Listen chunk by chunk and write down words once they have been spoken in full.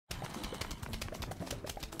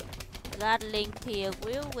Gatling Pea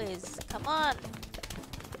Cob. Come on.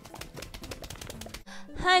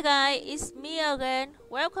 Hi guys, it's me again.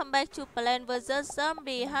 Welcome back to Plant vs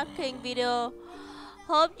Zombie hacking video.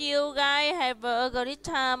 Hope you guys have a great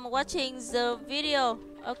time watching the video.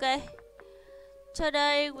 Okay.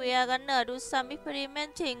 Today we are gonna do some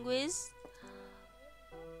experimenting with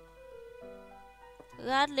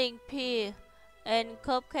Gatling Pea and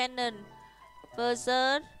Cob Cannon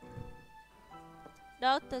versus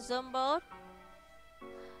Dr. Zombot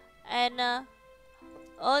and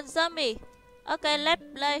on zombie. Okay, let's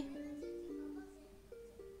play.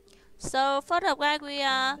 So first of all, we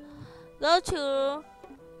go to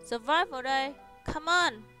survival day. Come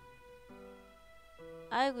on.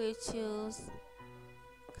 I will choose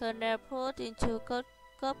kernel put into Cob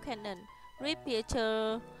Cannon.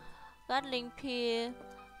 Repeater, Gatling Pea,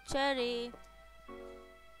 cherry,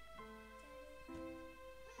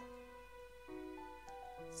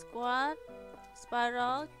 squad,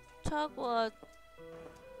 spiral, chocolate.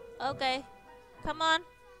 Okay, come on.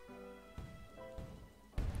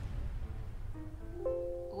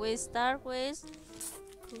 We start with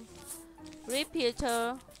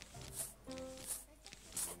repeater.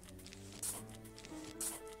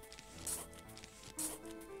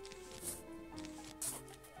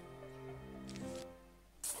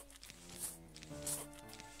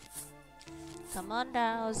 Come on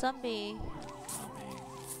down, zombie.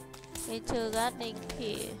 Into Gatling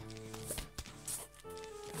Pea.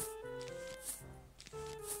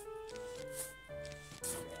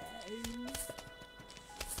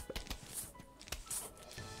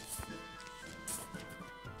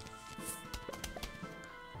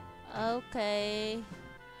 Okay.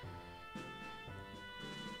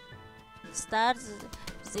 Start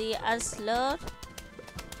the onslaught.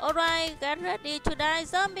 Alright, get ready to die,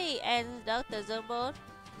 zombie and Dr. Zombot.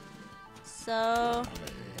 So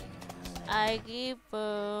I give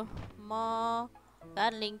more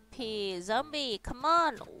Gatling Pea. Zombie, come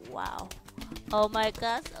on. Wow. Oh my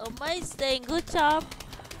god, amazing. Good job.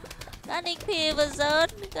 Gatling Pea versus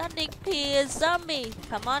Gatling Pea zombie.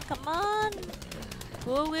 Come on, come on.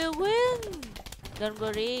 Who will win? Don't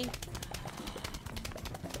worry.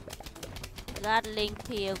 Gatling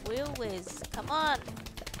Pea will win. Come on.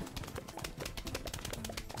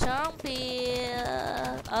 Zombie.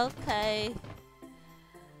 Okay.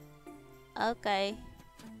 Okay.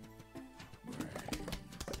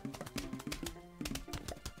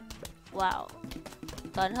 Wow.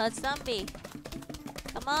 Còn hơn zombie.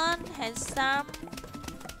 Come on, handsome.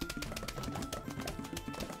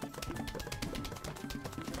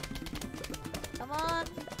 Come on.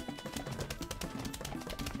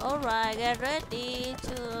 Alright, get ready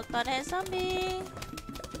to contact zombie.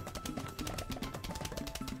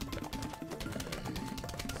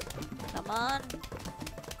 Come on.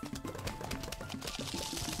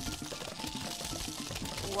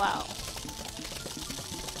 Wow.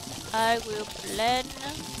 I will blend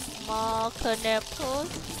more kernel put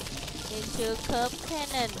into Cob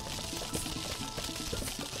Cannon.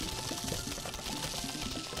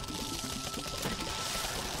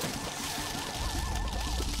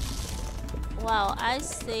 Wow, I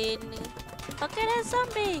seen. Okay, that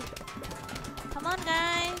zombie. Come on,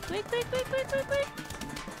 guys. Quick, quick, quick, quick, quick, quick.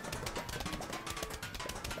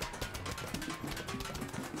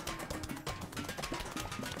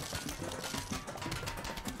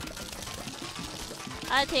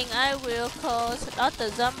 I think I will call Dr.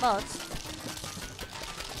 Zombot.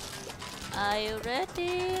 Are you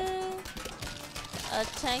ready?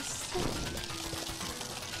 Attack.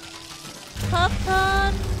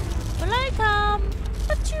 Popcorn. Welcome.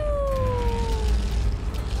 Achoo!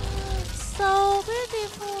 So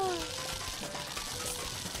beautiful.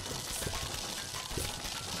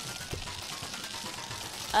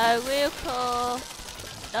 I will call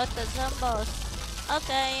Dr. Zombot.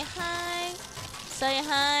 Okay, hi. Say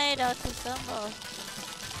hi, Dr. Zombot.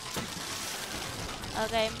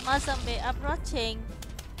 Okay, more zombie approaching.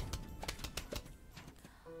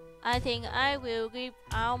 I think I will give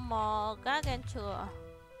out more Gargantuar.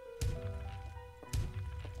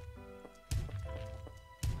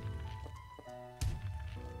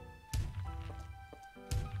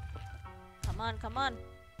 Come on, come on.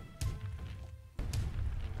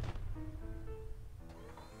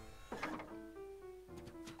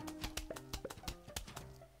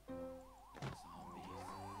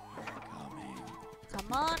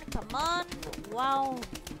 Come on, come on. Wow.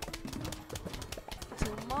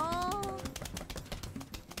 Two more.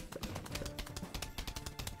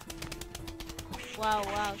 Wow,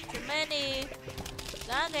 wow. Too many.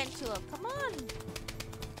 Gargantuar. Come on.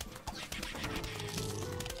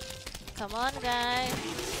 Come on,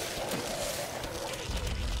 guys.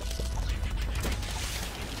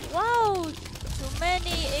 Wow, too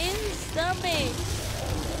many zombies.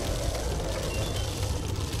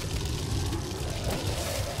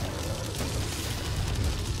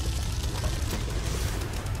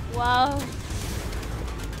 Wow.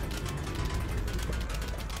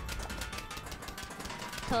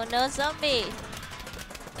 Tunnel zombie.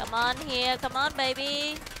 Come on here, come on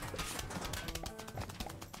baby.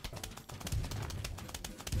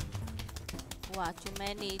 Wow, too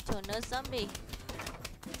many tunnel zombie.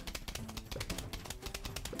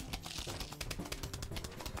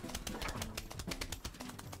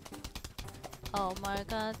 Oh my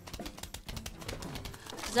god.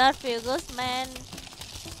 That feels good, man.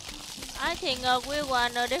 I think we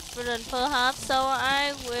want a different perhaps, so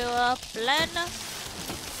I will plan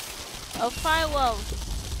a firewall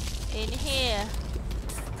in here.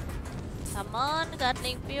 Come on,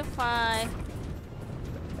 Gatling Pea Cob.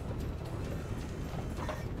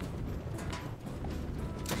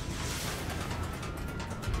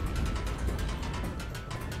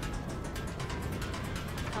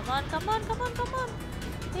 Come on, come on, come on, come on.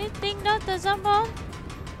 Hitting Dr. Zombo.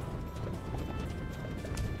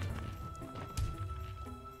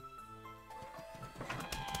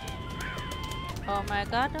 Oh my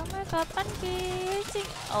god, pancake.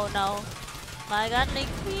 Oh no. My god,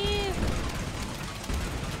 Liquid.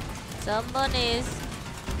 Someone is.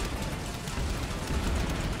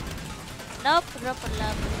 No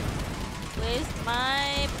problem with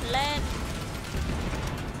my plan.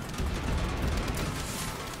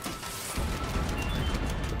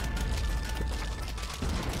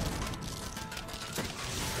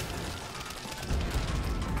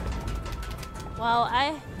 Wow,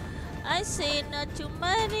 I seen too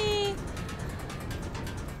many.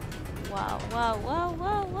 Wow.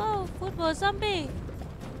 Football zombie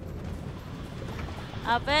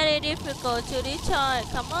are very difficult to destroy.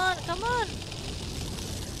 Come on.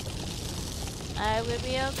 I will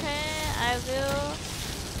be okay. I will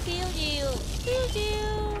kill you.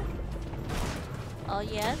 Oh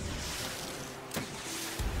yes.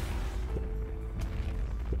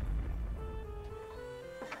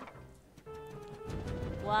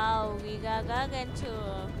 Wow, we got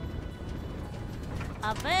Gargantuar.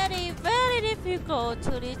 Are very difficult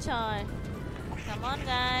to destroy. Come on,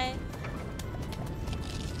 guys.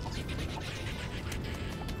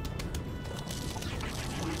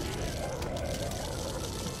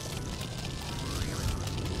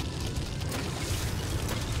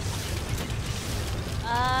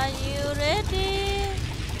 Are you ready?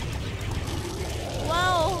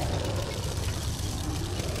 Wow.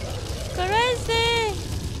 Crazy.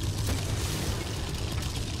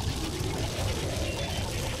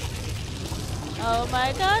 Oh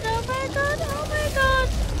my god.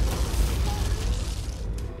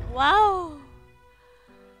 Wow.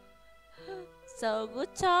 So good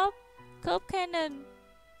job, Cob Cannon.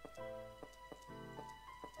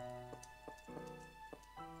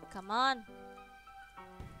 Come on.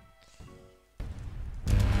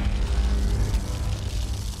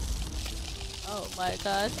 Oh my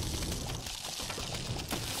god.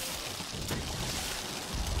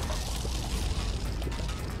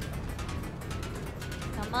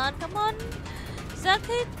 Come on. Zack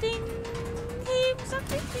hitting him.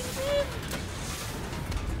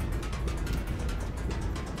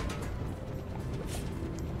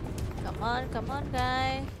 Come on,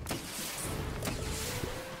 guys.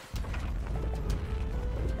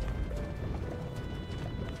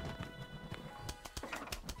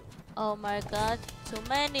 Oh my god, too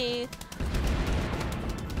many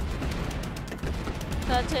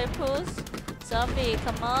catapults. Zombie,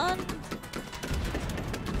 come on.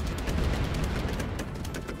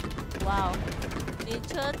 Wow,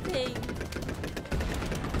 interesting.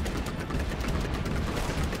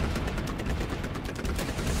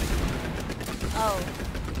 Oh.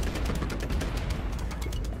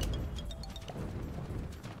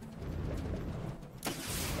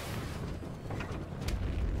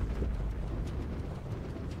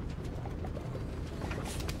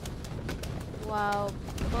 Wow,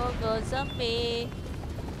 burger zombie.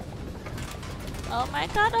 Oh my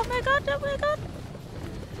god.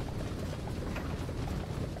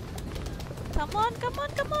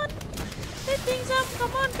 Come on. Hitting some,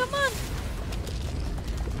 come on.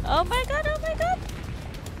 Oh my god. Oh my god.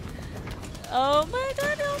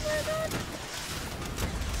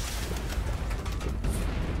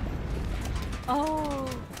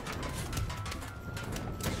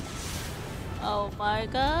 Oh my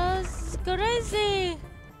gosh, crazy.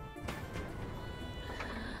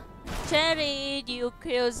 Cherry, you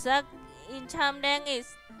kill Zack in time, dang it.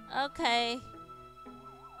 Okay.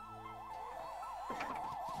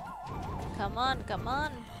 Come on, come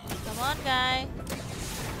on. Come on, guy.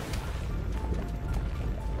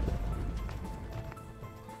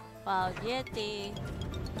 Wow, Yeti.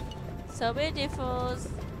 So beautiful.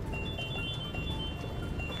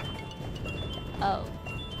 Oh.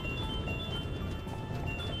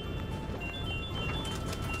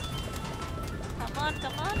 Come on,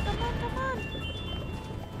 come on, come on, come on.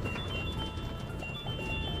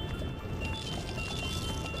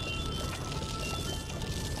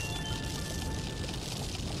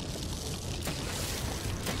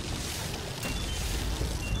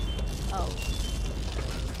 Oh.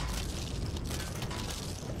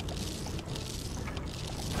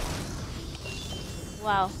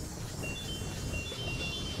 Wow.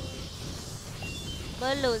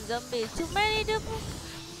 Balloon zombie. Too many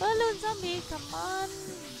balloon zombie. Come on.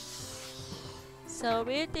 So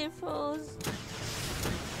beautiful.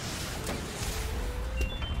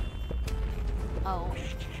 Oh.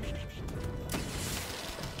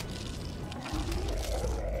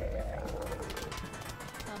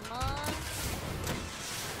 Come on.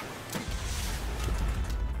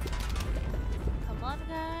 Come on,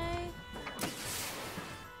 guy.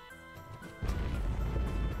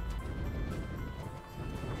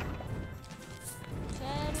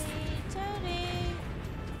 Cherry.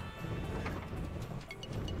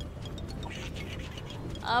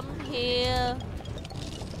 I'm here.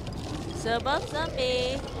 Suburb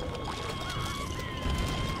zombie.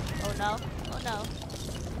 Oh no. Oh no.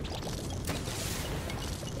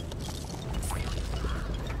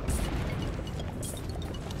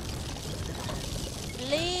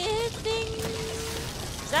 Bleeding.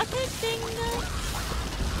 Zack hitting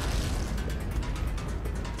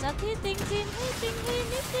him,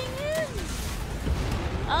 hitting him.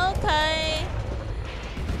 Okay.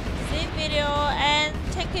 See video and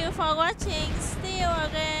thank you for watching. Still